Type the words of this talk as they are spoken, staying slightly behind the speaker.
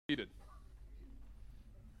Seated.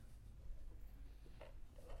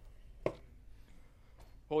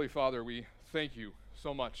 Holy Father, we thank you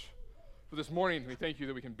so much for this morning. We thank you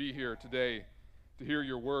that we can be here today to hear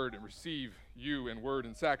your word and receive you in word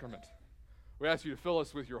and sacrament. We ask you to fill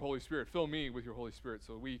us with your Holy Spirit. Fill me with your Holy Spirit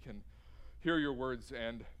so we can hear your words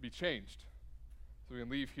and be changed. So we can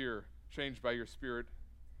leave here changed by your Spirit.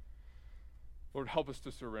 Lord, help us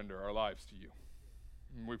to surrender our lives to you.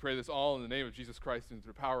 And we pray this all in the name of Jesus Christ and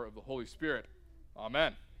through the power of the Holy Spirit.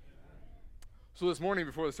 Amen. So this morning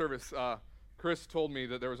before the service, Chris told me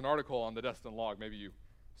that there was an article on the Destin Log. Maybe you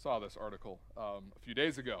saw this article a few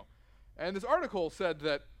days ago. And this article said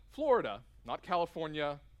that Florida, not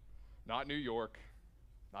California, not New York,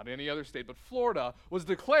 not any other state, but Florida was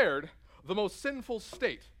declared the most sinful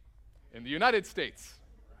state in the United States.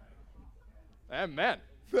 Amen.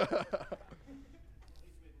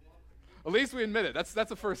 At least we admit it. That's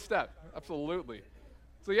the first step. Absolutely.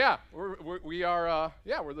 So yeah, we're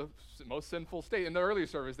the most sinful state. In the earlier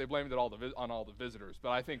service, they blamed it on all the visitors, but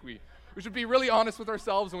I think we should be really honest with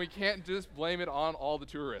ourselves, and we can't just blame it on all the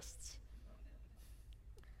tourists.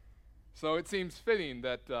 So it seems fitting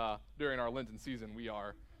that during our Lenten season, we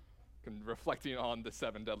are reflecting on the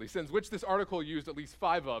 7 deadly sins, which this article used at least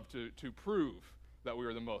 5 of to prove that we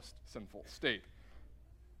are the most sinful state.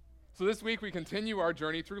 So this week, we continue our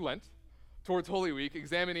journey through Lent towards Holy Week,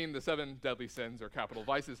 examining the 7 deadly sins or capital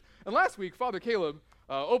vices. And last week, Father Caleb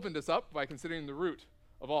opened us up by considering the root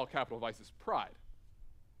of all capital vices, pride.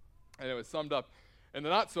 And it was summed up in the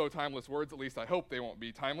not-so-timeless words, at least I hope they won't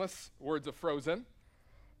be timeless, words of Frozen.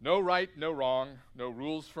 No right, no wrong, no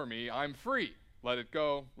rules for me, I'm free. Let it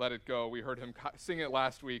go, let it go. We heard him sing it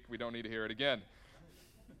last week. We don't need to hear it again.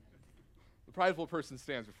 The prideful person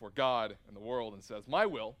stands before God and the world and says, my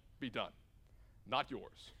will be done, not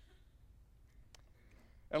yours.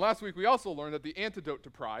 And last week, we also learned that the antidote to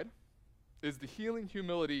pride is the healing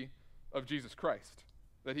humility of Jesus Christ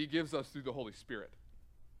that he gives us through the Holy Spirit.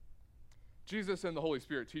 Jesus and the Holy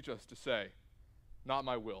Spirit teach us to say, not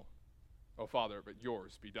my will, O Father, but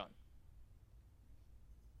yours be done.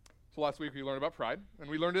 So last week, we learned about pride, and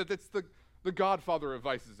we learned that it's the godfather of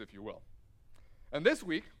vices, if you will. And this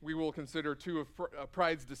week, we will consider 2 of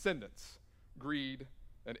pride's descendants, greed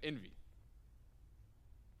and envy.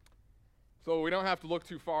 So we don't have to look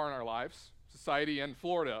too far in our lives, society and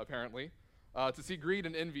Florida apparently, to see greed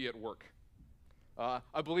and envy at work.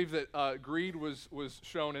 I believe that greed was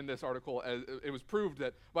shown in this article as it was proved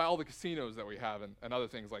that by all the casinos that we have and other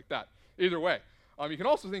things like that. Either way, you can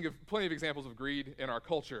also think of plenty of examples of greed in our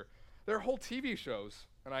culture. There are whole TV shows,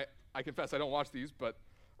 and I confess I don't watch these, but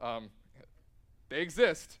they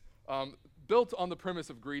exist, built on the premise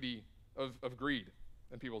of greed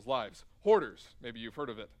in people's lives. Hoarders, maybe you've heard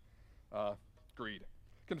of it. Greed.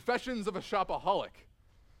 Confessions of a Shopaholic.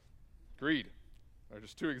 Greed. They're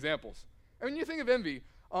just 2 examples. And when you think of envy,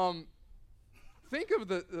 think of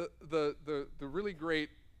the really great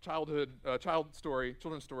children's story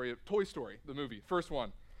of Toy Story, the movie, first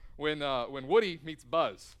one, when Woody meets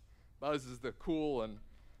Buzz. Buzz is the cool and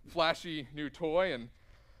flashy new toy, and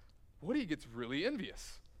Woody gets really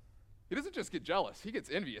envious. He doesn't just get jealous, he gets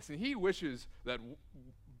envious, and he wishes that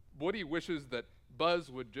Woody wishes that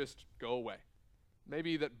Buzz would just go away.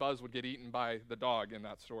 Maybe that Buzz would get eaten by the dog in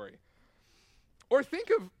that story. Or think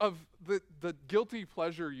of the guilty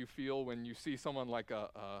pleasure you feel when you see someone like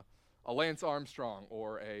a Lance Armstrong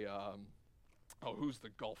or who's the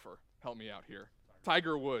golfer? Help me out here.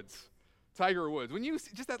 Tiger Woods. When you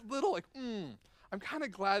see just that little I'm kind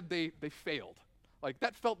of glad they failed. Like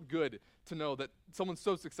that felt good to know that someone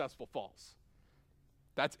so successful falls.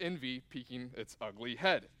 That's envy peeking its ugly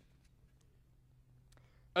head.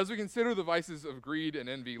 As we consider the vices of greed and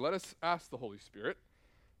envy, let us ask the Holy Spirit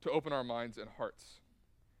to open our minds and hearts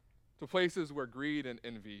to places where greed and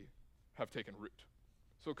envy have taken root.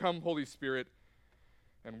 So come, Holy Spirit,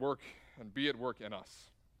 and work and be at work in us.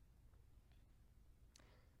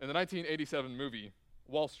 In the 1987 movie,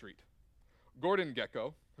 Wall Street, Gordon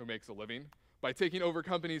Gekko, who makes a living by taking over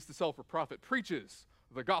companies to sell for profit, preaches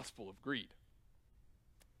the gospel of greed.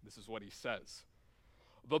 This is what he says.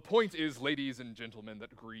 The point is, ladies and gentlemen,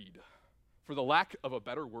 that greed, for the lack of a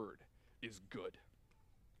better word, is good.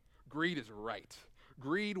 Greed is right.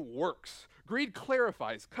 Greed works. Greed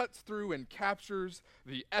clarifies, cuts through, and captures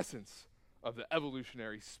the essence of the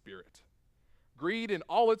evolutionary spirit. Greed in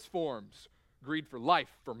all its forms, greed for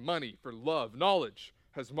life, for money, for love, knowledge,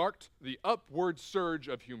 has marked the upward surge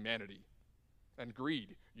of humanity. And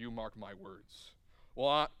greed, you mark my words, will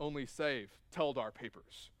not only save Teldar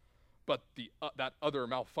Papers, but that other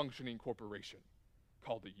malfunctioning corporation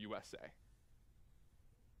called the USA.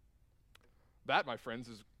 That, my friends,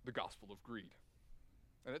 is the gospel of greed.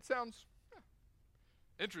 And it sounds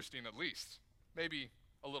interesting, at least, maybe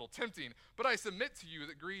a little tempting, but I submit to you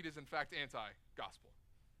that greed is in fact anti-gospel.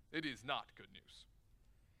 It is not good news.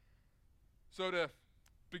 So to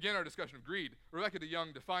begin our discussion of greed, Rebecca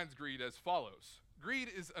DeYoung defines greed as follows. Greed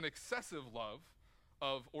is an excessive love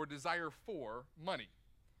of or desire for money,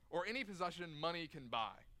 or any possession money can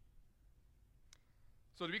buy.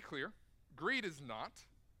 So to be clear, greed is not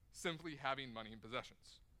simply having money and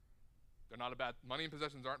possessions. They're not a bad, money and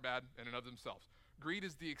possessions aren't bad in and of themselves. Greed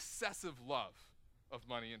is the excessive love of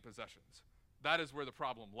money and possessions. That is where the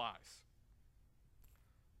problem lies.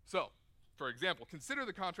 So, for example, consider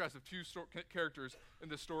the contrast of two characters in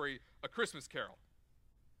the story A Christmas Carol.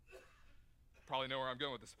 Probably know where I'm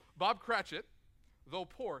going with this. Bob Cratchit, though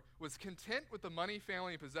poor, was content with the money,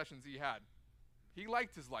 family, and possessions he had. He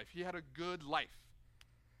liked his life. He had a good life.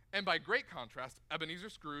 And by great contrast, Ebenezer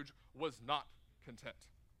Scrooge was not content.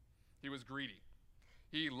 He was greedy.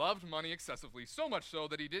 He loved money excessively, so much so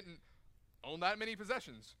that he didn't own that many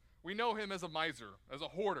possessions. We know him as a miser, as a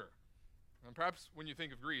hoarder. And perhaps when you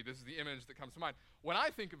think of greed, this is the image that comes to mind. When I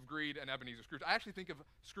think of greed and Ebenezer Scrooge, I actually think of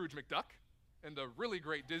Scrooge McDuck and the really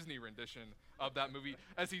great Disney rendition of that movie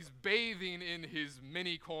as he's bathing in his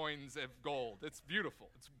many coins of gold. It's beautiful.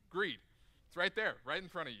 It's greed. It's right there, right in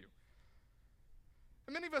front of you.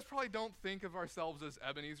 And many of us probably don't think of ourselves as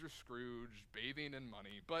Ebenezer Scrooge bathing in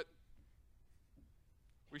money, but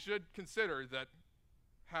we should consider that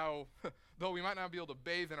how, though we might not be able to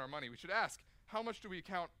bathe in our money, we should ask, how much do we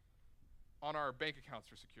count on our bank accounts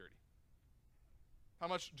for security? How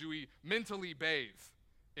much do we mentally bathe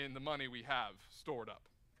in the money we have stored up?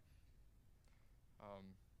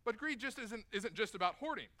 But greed just isn't just about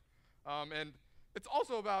hoarding. And it's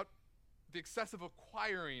also about the excessive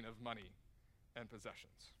acquiring of money and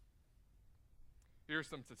possessions. Here's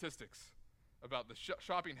some statistics about the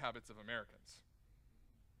shopping habits of Americans.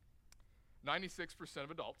 96% of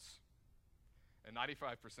adults and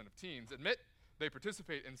 95% of teens admit they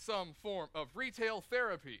participate in some form of retail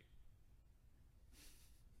therapy.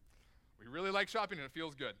 We really like shopping and it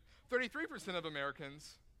feels good. 33% of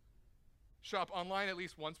Americans shop online at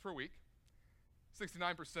least once per week.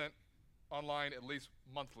 69% online at least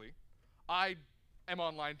monthly. I am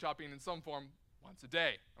online shopping in some form once a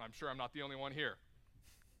day, and I'm sure I'm not the only one here.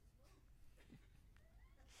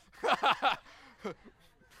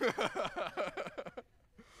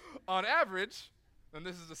 On average, and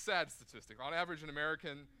this is a sad statistic, on average an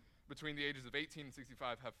American between the ages of 18 and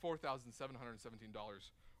 65 have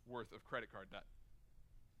 $4,717 worth of credit card debt.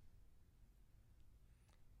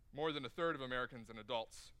 More than a third of Americans and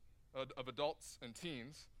adults and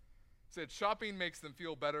teens said shopping makes them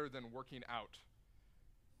feel better than working out.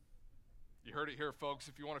 You heard it here, folks.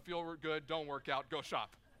 If you want to feel good, don't work out, go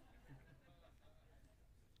shop.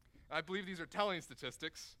 I believe these are telling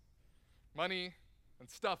statistics. Money and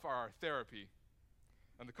stuff are our therapy.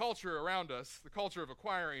 And the culture around us, the culture of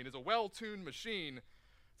acquiring, is a well-tuned machine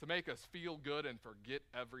to make us feel good and forget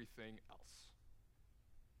everything else.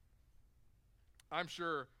 I'm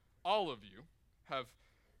sure all of you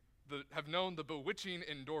have known the bewitching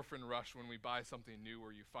endorphin rush when we buy something new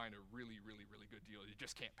or you find a really, really, really good deal you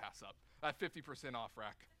just can't pass up. That 50% off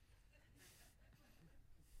rack.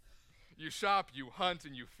 You shop, you hunt,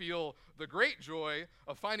 and you feel the great joy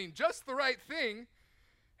of finding just the right thing,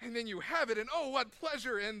 and then you have it, and oh, what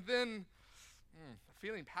pleasure, and then the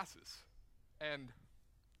feeling passes, and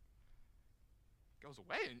goes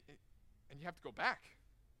away, and you have to go back.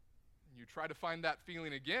 And you try to find that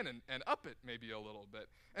feeling again and up it maybe a little bit.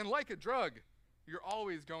 And like a drug, you're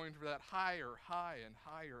always going for that higher high and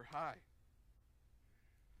higher high.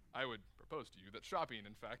 I would propose to you that shopping,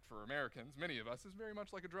 in fact, for Americans, many of us, is very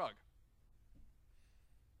much like a drug.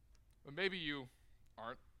 But maybe you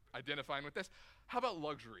aren't identifying with this. How about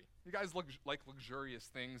luxury? You guys like luxurious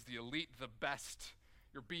things, the elite, the best,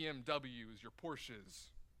 your BMWs, your Porsches.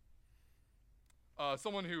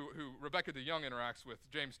 Someone who Rebecca DeYoung interacts with,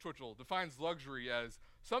 James Twitchell, defines luxury as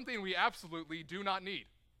something we absolutely do not need.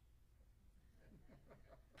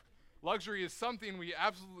 Luxury is something we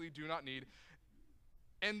absolutely do not need,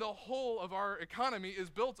 and the whole of our economy is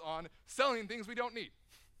built on selling things we don't need.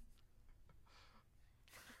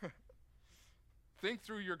 Think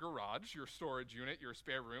through your garage, your storage unit, your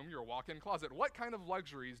spare room, your walk-in closet. What kind of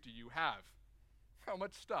luxuries do you have? How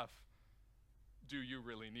much stuff do you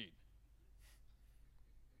really need?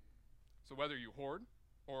 So whether you hoard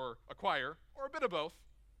or acquire or a bit of both,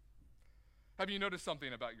 have you noticed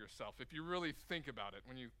something about yourself? If you really think about it,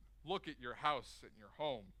 when you look at your house and your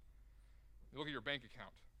home, you look at your bank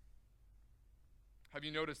account, have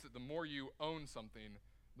you noticed that the more you own something,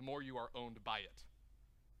 the more you are owned by it?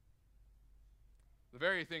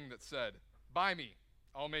 very thing that said, "Buy me,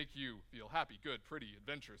 I'll make you feel happy, good, pretty,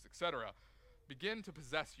 adventurous, etc." begin to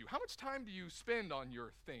possess you. How much time do you spend on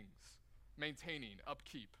your things, maintaining,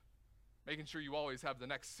 upkeep, making sure you always have the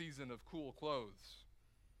next season of cool clothes?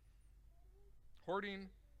 Hoarding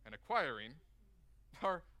and acquiring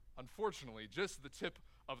are, unfortunately, just the tip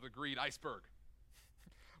of the greed iceberg.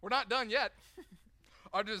 We're not done yet.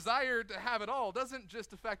 Our desire to have it all doesn't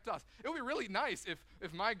just affect us. It would be really nice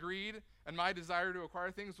if my greed and my desire to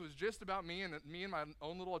acquire things was just about me and my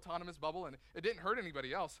own little autonomous bubble, and it didn't hurt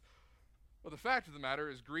anybody else. But the fact of the matter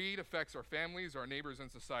is greed affects our families, our neighbors,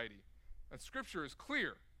 and society. And Scripture is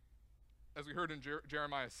clear, as we heard in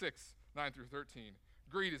Jeremiah 6, 9 through 13.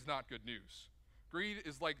 Greed is not good news. Greed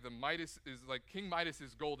is like King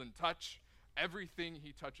Midas's golden touch. Everything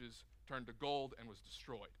he touches turned to gold and was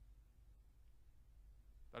destroyed.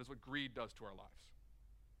 That is what greed does to our lives.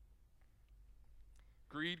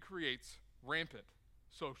 Greed creates rampant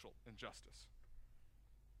social injustice.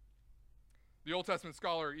 The Old Testament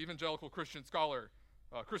scholar, evangelical Christian scholar,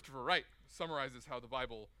 Christopher Wright, summarizes how the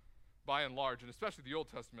Bible, by and large, and especially the Old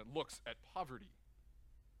Testament, looks at poverty.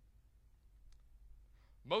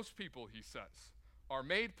 Most people, he says, are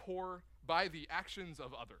made poor by the actions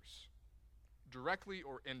of others, directly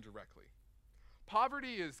or indirectly.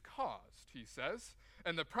 Poverty is caused, he says,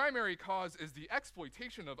 and the primary cause is the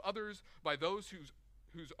exploitation of others by those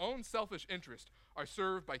whose own selfish interest are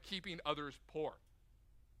served by keeping others poor.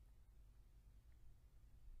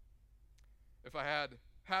 If I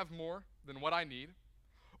have more than what I need,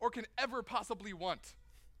 or can ever possibly want,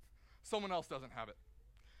 someone else doesn't have it.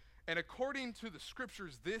 And according to the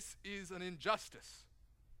Scriptures, this is an injustice.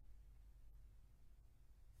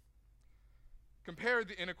 Compare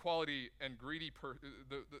the inequality and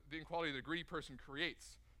the inequality that a greedy person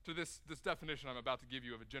creates to this definition I'm about to give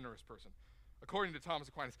you of a generous person, according to Thomas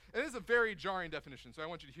Aquinas. And it is a very jarring definition, so I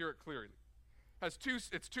want you to hear it clearly. It's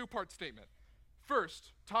a two-part statement.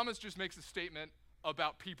 First, Thomas just makes a statement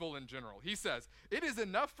about people in general. He says, it is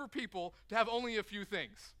enough for people to have only a few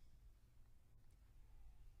things.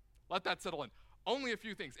 Let that settle in. Only a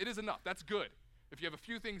few things. It is enough. That's good. If you have a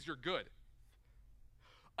few things, you're good.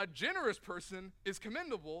 A generous person is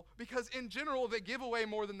commendable because in general they give away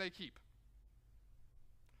more than they keep.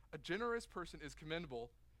 A generous person is commendable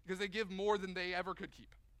because they give more than they ever could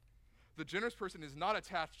keep. The generous person is not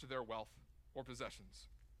attached to their wealth or possessions,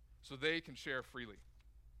 so they can share freely.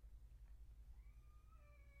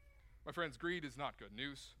 My friends, greed is not good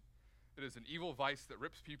news. It is an evil vice that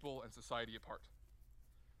rips people and society apart.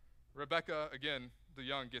 Rebecca, again, the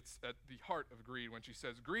Young, gets at the heart of greed when she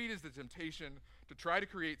says, greed is the temptation to try to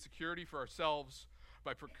create security for ourselves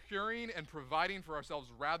by procuring and providing for ourselves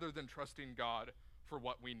rather than trusting God for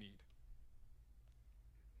what we need.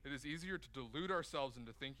 It is easier to delude ourselves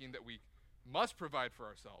into thinking that we must provide for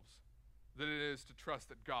ourselves than it is to trust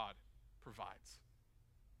that God provides.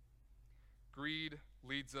 Greed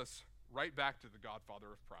leads us right back to the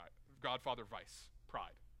godfather vice,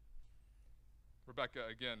 pride. Rebecca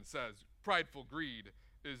again says, prideful greed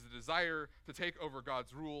is the desire to take over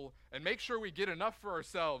God's rule and make sure we get enough for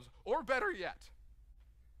ourselves, or better yet,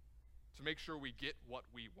 to make sure we get what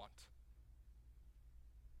we want.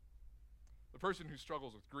 The person who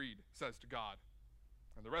struggles with greed says to God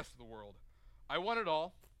and the rest of the world, I want it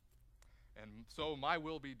all, and so my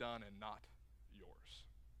will be done and not yours.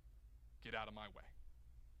 Get out of my way.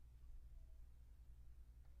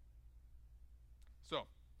 So,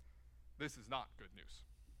 this is not good news.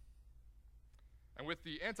 And with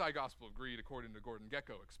the anti-gospel of greed, according to Gordon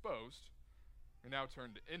Gekko, exposed, we now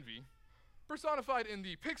turn to envy, personified in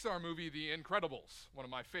the Pixar movie The Incredibles, one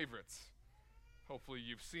of my favorites. Hopefully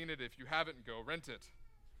you've seen it. If you haven't, go rent it.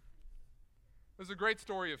 There's a great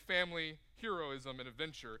story of family, heroism, and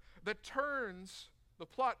adventure the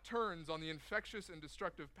plot turns on the infectious and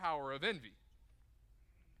destructive power of envy.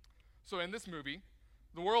 So in this movie,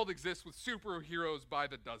 the world exists with superheroes by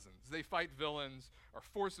the dozens. They fight villains, are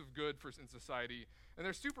force of good in society, and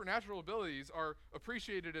their supernatural abilities are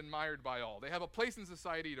appreciated and admired by all. They have a place in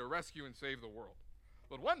society to rescue and save the world.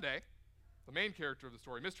 But one day, the main character of the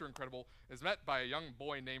story, Mr. Incredible, is met by a young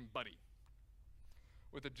boy named Buddy,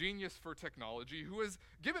 with a genius for technology who has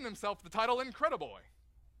given himself the title Incrediboy.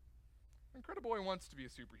 Incrediboy wants to be a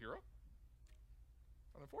superhero,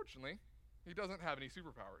 but unfortunately, he doesn't have any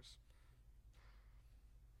superpowers.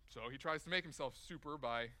 So he tries to make himself super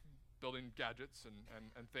by building gadgets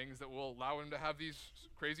and things that will allow him to have these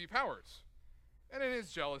crazy powers. And in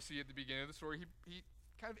his jealousy at the beginning of the story, he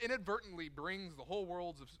kind of inadvertently brings the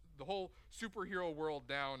whole superhero world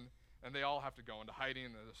down, and they all have to go into hiding,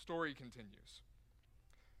 and the story continues.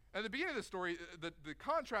 At the beginning of the story, the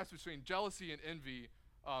contrast between jealousy and envy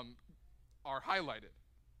are highlighted.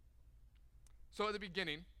 So at the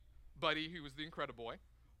beginning, Buddy, who was the Incrediboy,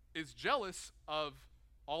 is jealous of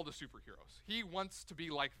all the superheroes. He wants to be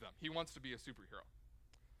like them. He wants to be a superhero.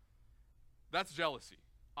 That's jealousy.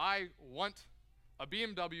 I want a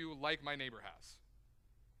BMW like my neighbor has.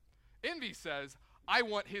 Envy says, I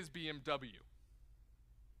want his BMW.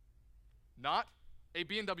 Not a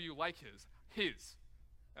BMW like his.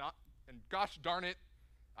 And gosh darn it,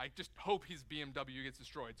 I just hope his BMW gets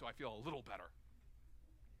destroyed so I feel a little better.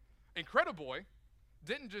 Incrediboy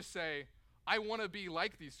didn't just say, I want to be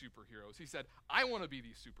like these superheroes. He said, I want to be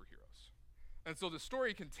these superheroes. And so the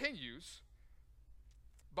story continues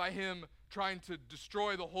by him trying to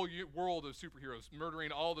destroy the whole world of superheroes,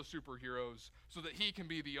 murdering all the superheroes so that he can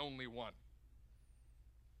be the only one.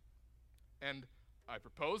 And I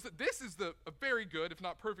propose that this is a very good, if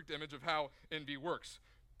not perfect, image of how envy works.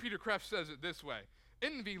 Peter Kreeft says it this way: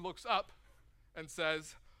 envy looks up and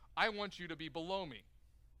says, I want you to be below me.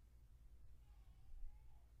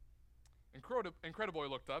 Incrediboy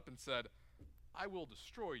looked up and said, I will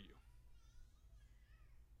destroy you.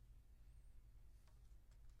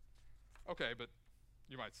 Okay, but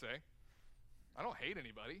you might say, I don't hate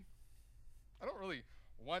anybody. I don't really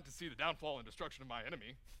want to see the downfall and destruction of my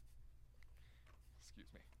enemy. Excuse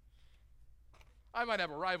me. I might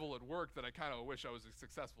have a rival at work that I kind of wish I was as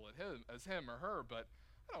successful as him or her, but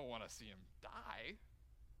I don't want to see him die.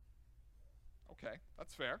 Okay,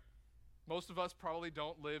 that's fair. Most of us probably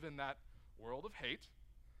don't live in that world of hate.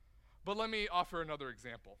 But let me offer another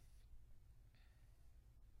example.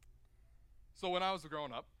 So when I was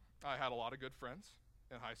growing up, I had a lot of good friends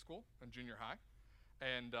in high school and junior high,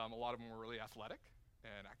 and a lot of them were really athletic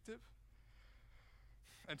and active.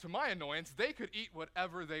 And to my annoyance, they could eat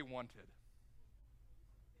whatever they wanted.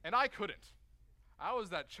 And I couldn't. I was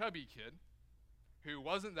that chubby kid who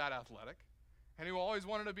wasn't that athletic and who always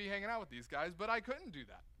wanted to be hanging out with these guys, but I couldn't do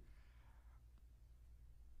that.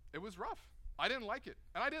 It was rough. I didn't like it.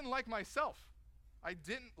 And I didn't like myself. I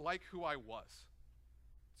didn't like who I was.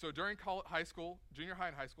 So during high school, junior high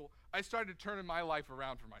and high school, I started turning my life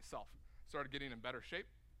around for myself. Started getting in better shape.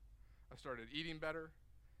 I started eating better.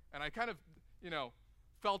 And I kind of,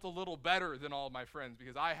 felt a little better than all of my friends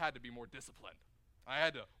because I had to be more disciplined. I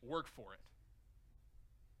had to work for it.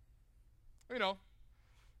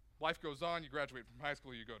 Life goes on. You graduate from high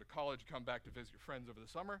school, you go to college, you come back to visit your friends over the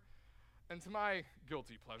summer. And to my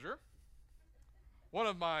guilty pleasure, one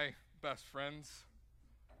of my best friends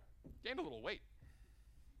gained a little weight.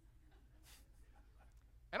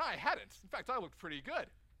 And I hadn't. In fact, I looked pretty good.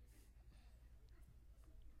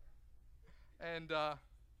 And it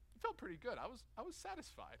felt pretty good. I was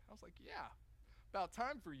satisfied. I was like, yeah, about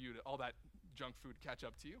time for you to all that junk food catch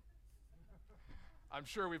up to you. I'm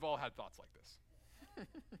sure we've all had thoughts like this.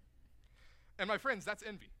 And my friends, that's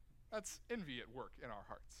envy. That's envy at work in our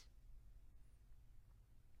hearts.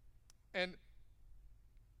 And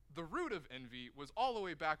the root of envy was all the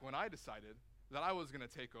way back when I decided that I was going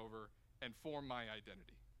to take over and form my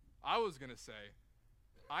identity. I was going to say,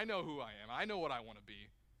 I know who I am. I know what I want to be.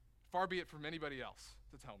 Far be it from anybody else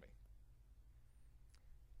to tell me.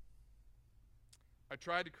 I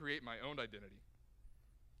tried to create my own identity.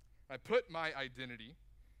 I put my identity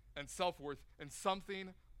and self-worth in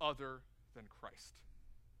something other than Christ.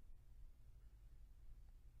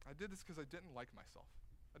 I did this because I didn't like myself.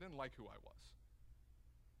 I didn't like who I was.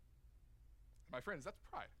 My friends, that's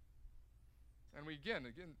pride. And we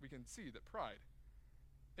can see that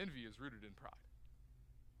envy is rooted in pride.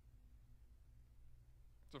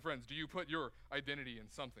 So friends, do you put your identity in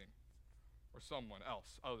something or someone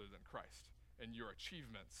else other than Christ and your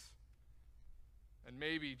achievements? And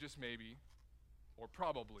maybe, just maybe, or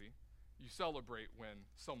probably, you celebrate when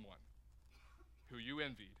someone who you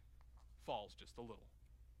envied falls just a little.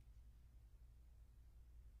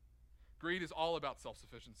 Greed is all about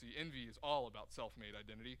self-sufficiency. Envy is all about self-made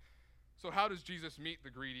identity. So how does Jesus meet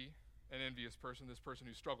the greedy and envious person, this person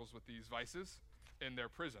who struggles with these vices, in their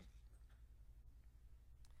prison?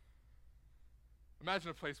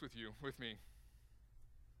 Imagine a place with me,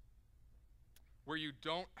 where you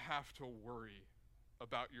don't have to worry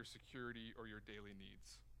about your security or your daily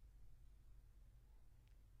needs.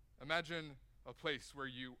 Imagine a place where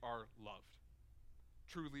you are loved,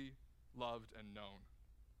 truly loved and known,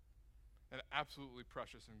 and absolutely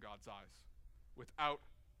precious in God's eyes, without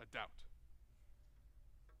a doubt.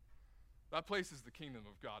 That place is the kingdom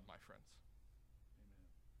of God, my friends.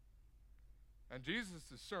 Amen. And Jesus'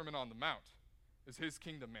 Sermon on the Mount is his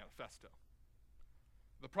kingdom manifesto,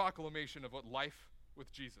 the proclamation of what life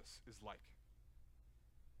with Jesus is like.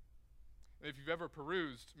 If you've ever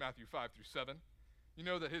perused Matthew 5 through 7, you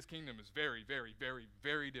know that his kingdom is very, very, very,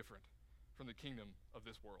 very different from the kingdom of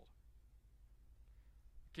this world.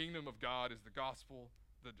 The kingdom of God is the gospel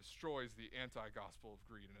that destroys the anti-gospel of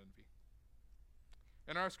greed and envy.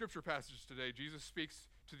 In our scripture passage today, Jesus speaks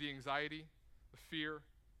to the anxiety, the fear,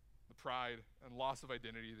 the pride, and loss of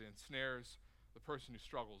identity that ensnares the person who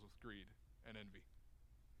struggles with greed and envy.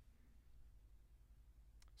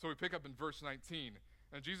 So we pick up in verse 19,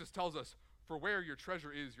 and Jesus tells us, "For where your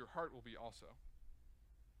treasure is, your heart will be also."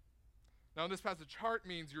 Now in this passage, heart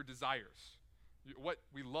means your desires, what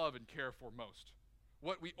we love and care for most,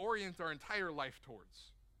 what we orient our entire life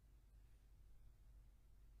towards.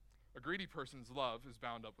 A greedy person's love is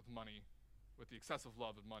bound up with money, with the excessive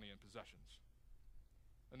love of money and possessions.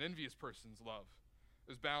 An envious person's love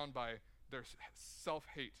is bound by their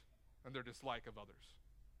self-hate and their dislike of others.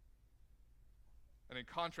 And in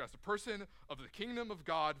contrast, a person of the kingdom of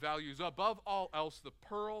God values above all else the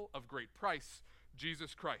pearl of great price,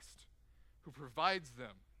 Jesus Christ, who provides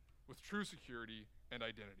them with true security and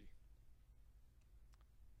identity.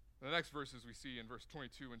 In the next verses we see in verse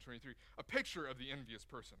 22 and 23, a picture of the envious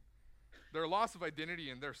person. Their loss of identity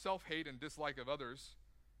and their self-hate and dislike of others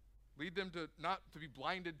lead them to not to be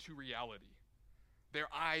blinded to reality.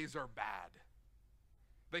 Their eyes are bad.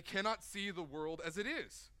 They cannot see the world as it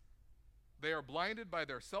is. They are blinded by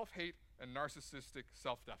their self-hate and narcissistic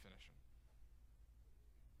self-definition.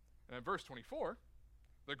 And in verse 24,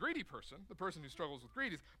 the greedy person, the person who struggles with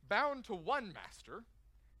greed, is bound to one master.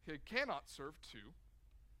 He cannot serve two.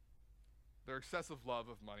 Their excessive love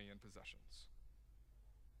of money and possessions.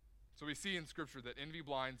 So we see in Scripture that envy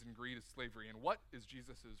blinds and greed is slavery. And what is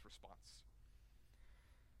Jesus' response?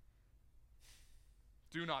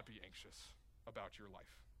 Do not be anxious about your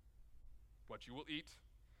life, what you will eat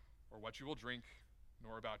or what you will drink,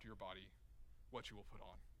 nor about your body, what you will put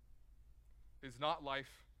on. Is not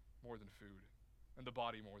life more than food, and the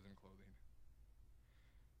body more than clothing?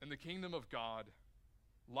 In the kingdom of God,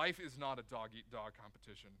 life is not a dog-eat-dog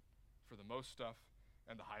competition for the most stuff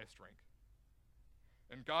and the highest rank.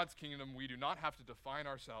 In God's kingdom, we do not have to define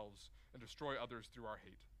ourselves and destroy others through our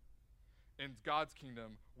hate. In God's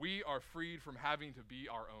kingdom, we are freed from having to be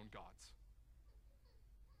our own gods.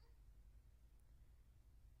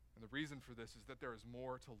 And the reason for this is that there is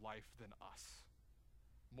more to life than us,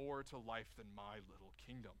 more to life than my little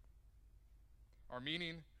kingdom. Our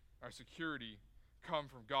meaning, our security come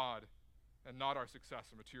from God and not our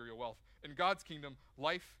success or material wealth. In God's kingdom,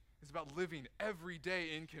 life is about living every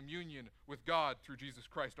day in communion with God through Jesus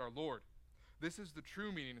Christ our Lord. This is the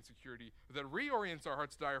true meaning and security that reorients our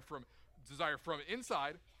heart's desire from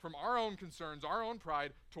inside, from our own concerns, our own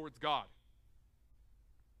pride, towards God.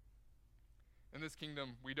 In this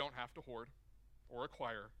kingdom, we don't have to hoard or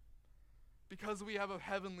acquire because we have a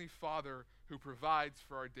heavenly Father who provides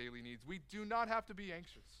for our daily needs. We do not have to be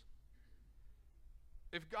anxious.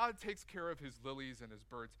 If God takes care of his lilies and his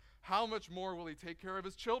birds, how much more will he take care of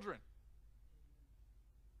his children?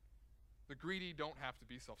 The greedy don't have to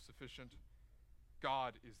be self-sufficient.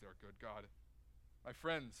 God is their good God. My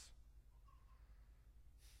friends,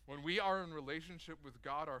 when we are in relationship with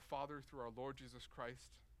God our Father through our Lord Jesus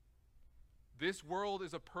Christ, this world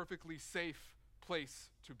is a perfectly safe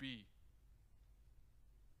place to be.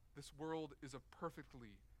 This world is a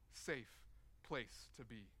perfectly safe place to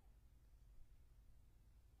be.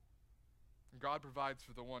 And God provides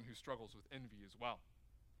for the one who struggles with envy as well.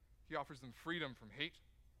 He offers them freedom from hate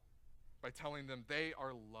by telling them they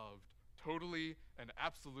are loved, totally and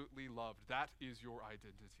absolutely loved. That is your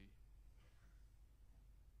identity.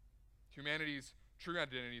 Humanity's true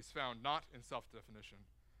identity is found not in self-definition,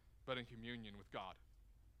 but in communion with God.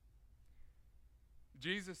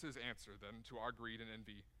 Jesus' answer then to our greed and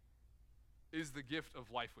envy is the gift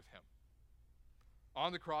of life with him.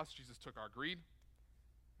 On the cross, Jesus took our greed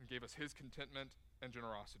and gave us his contentment and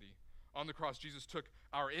generosity. On the cross, Jesus took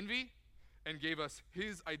our envy and gave us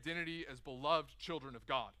his identity as beloved children of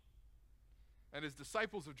God. And as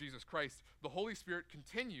disciples of Jesus Christ, the Holy Spirit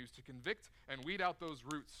continues to convict and weed out those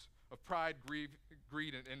roots of pride, greed,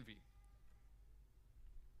 and envy.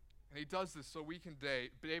 And he does this so we can day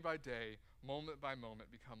by day, moment by moment,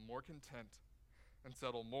 become more content and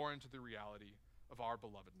settle more into the reality of our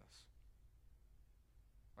belovedness.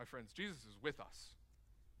 My friends, Jesus is with us.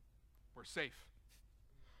 We're safe.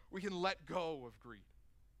 We can let go of greed.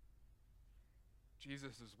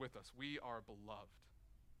 Jesus is with us. We are beloved.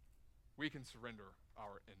 We can surrender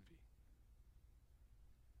our envy.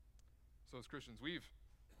 So as Christians,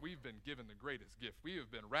 we've been given the greatest gift. We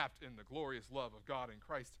have been wrapped in the glorious love of God in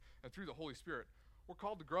Christ, and through the Holy Spirit, we're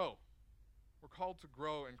called to grow. We're called to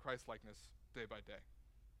grow in Christ-likeness day by day.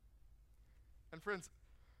 And friends,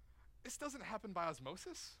 this doesn't happen by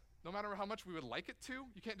osmosis, no matter how much we would like it to.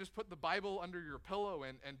 You can't just put the Bible under your pillow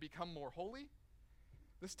and become more holy.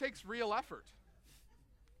 This takes real effort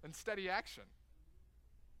and steady action.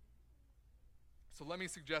 So let me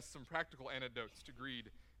suggest some practical antidotes to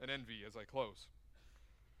greed and envy as I close.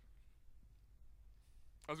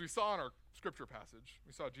 As we saw in our scripture passage,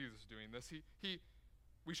 we saw Jesus doing this.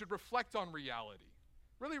 We should reflect on reality.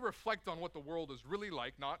 Really reflect on what the world is really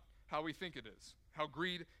like, not how we think it is.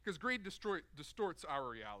 Because greed distorts our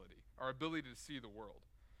reality, our ability to see the world.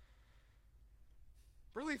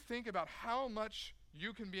 Really think about how much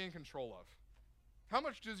you can be in control of. How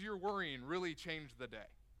much does your worrying really change the day?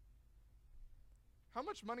 How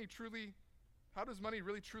does money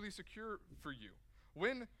really truly secure for you?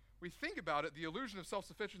 When we think about it, the illusion of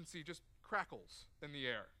self-sufficiency just crackles in the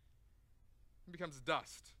air. It becomes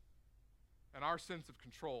dust, and our sense of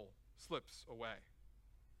control slips away.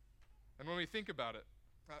 And when we think about it,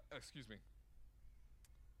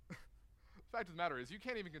 the fact of the matter is you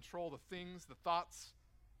can't even control the things, the thoughts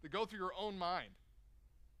that go through your own mind.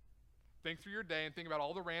 Think through your day and think about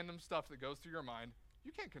all the random stuff that goes through your mind.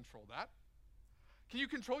 You can't control that. Can you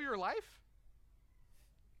control your life?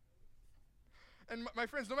 And my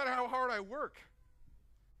friends, no matter how hard I work,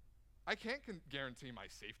 I can't guarantee my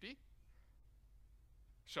safety,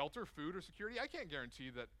 shelter, food, or security. I can't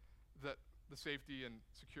guarantee that the safety and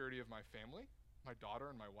security of my family, my daughter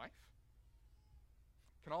and my wife,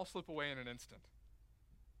 can all slip away in an instant.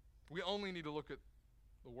 We only need to look at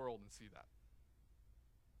the world and see that.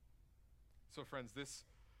 So friends, this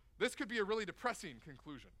could be a really depressing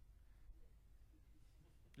conclusion.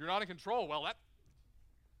 You're not in control. Well,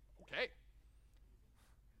 okay.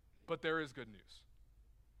 But there is good news.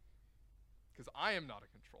 Because I am not in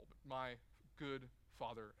control, but my good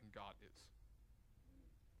Father and God is.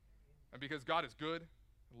 And because God is good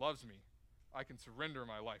and loves me, I can surrender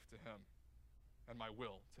my life to him and my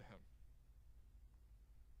will to him.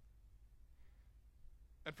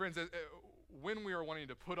 And friends, when we are wanting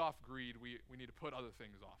to put off greed, we need to put other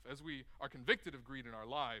things off. As we are convicted of greed in our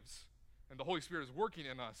lives, and the Holy Spirit is working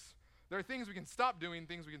in us, there are things we can stop doing,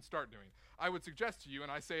 things we can start doing. I would suggest to you,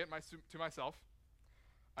 and I say it to myself,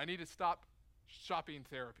 I need to stop shopping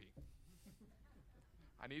therapy.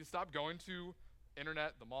 I need to stop going to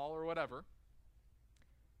internet, the mall, or whatever,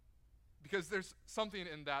 because there's something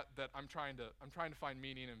in that I'm trying to find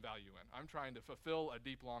meaning and value in. I'm trying to fulfill a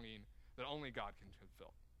deep longing that only God can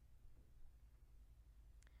fulfill.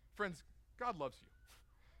 Friends, God loves you,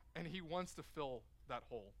 and he wants to fill that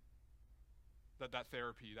hole that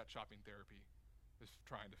therapy, that shopping therapy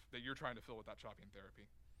that you're trying to fill with that shopping therapy.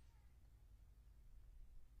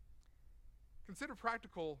 Consider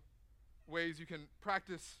practical ways you can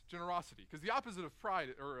practice generosity, because the opposite of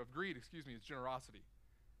greed, is generosity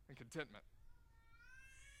and contentment.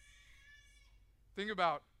 Think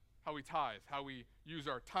about how we tithe, how we use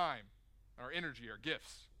our time, our energy, our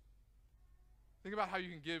gifts. Think about how you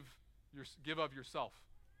can give of yourself.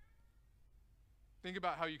 Think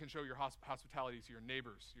about how you can show your hospitality to your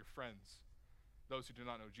neighbors, your friends, those who do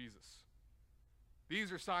not know Jesus.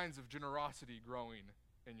 These are signs of generosity growing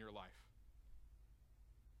in your life.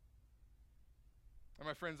 And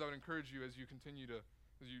my friends, I would encourage you as you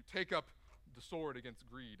take up the sword against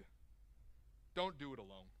greed, don't do it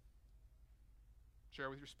alone.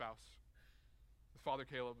 Share with your spouse, with Father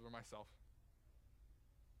Caleb or myself.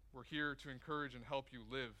 We're here to encourage and help you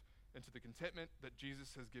live into the contentment that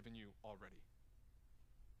Jesus has given you already.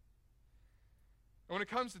 And when it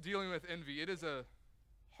comes to dealing with envy, it is a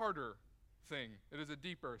harder thing. It is a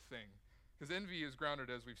deeper thing. Because envy is grounded,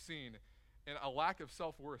 as we've seen, in a lack of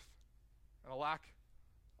self-worth and a lack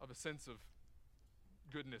of a sense of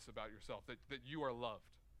goodness about yourself, that you are loved.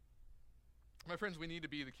 My friends, we need to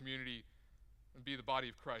be the community and be the body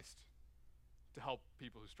of Christ to help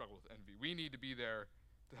people who struggle with envy. We need to be there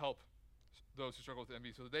to help those who struggle with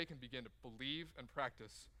envy so that they can begin to believe and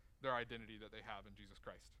practice their identity that they have in Jesus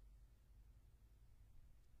Christ.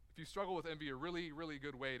 If you struggle with envy, a really, really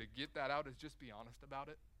good way to get that out is just be honest about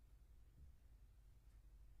it.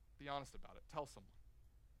 Be honest about it. Tell someone.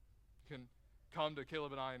 You can come to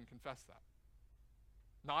Caleb and I and confess that.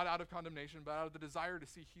 Not out of condemnation, but out of the desire to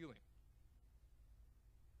see healing.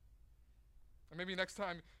 And maybe next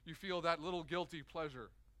time you feel that little guilty pleasure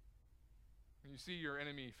when you see your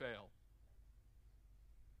enemy fail,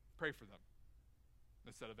 pray for them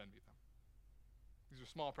instead of envy them. These are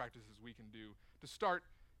small practices we can do to start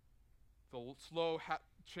the slow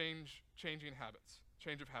change of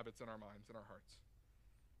habits in our minds and our hearts.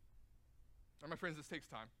 And my friends, this takes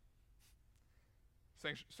time.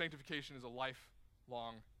 Sanctification is a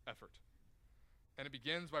lifelong effort. And it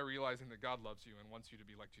begins by realizing that God loves you and wants you to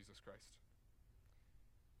be like Jesus Christ.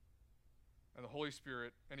 And the Holy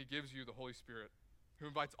Spirit, and he gives you the Holy Spirit, who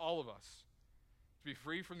invites all of us to be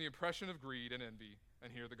free from the oppression of greed and envy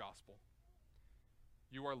and hear the gospel.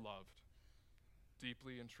 You are loved,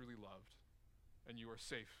 deeply and truly loved, and you are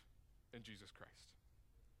safe in Jesus Christ.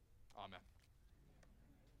 Amen.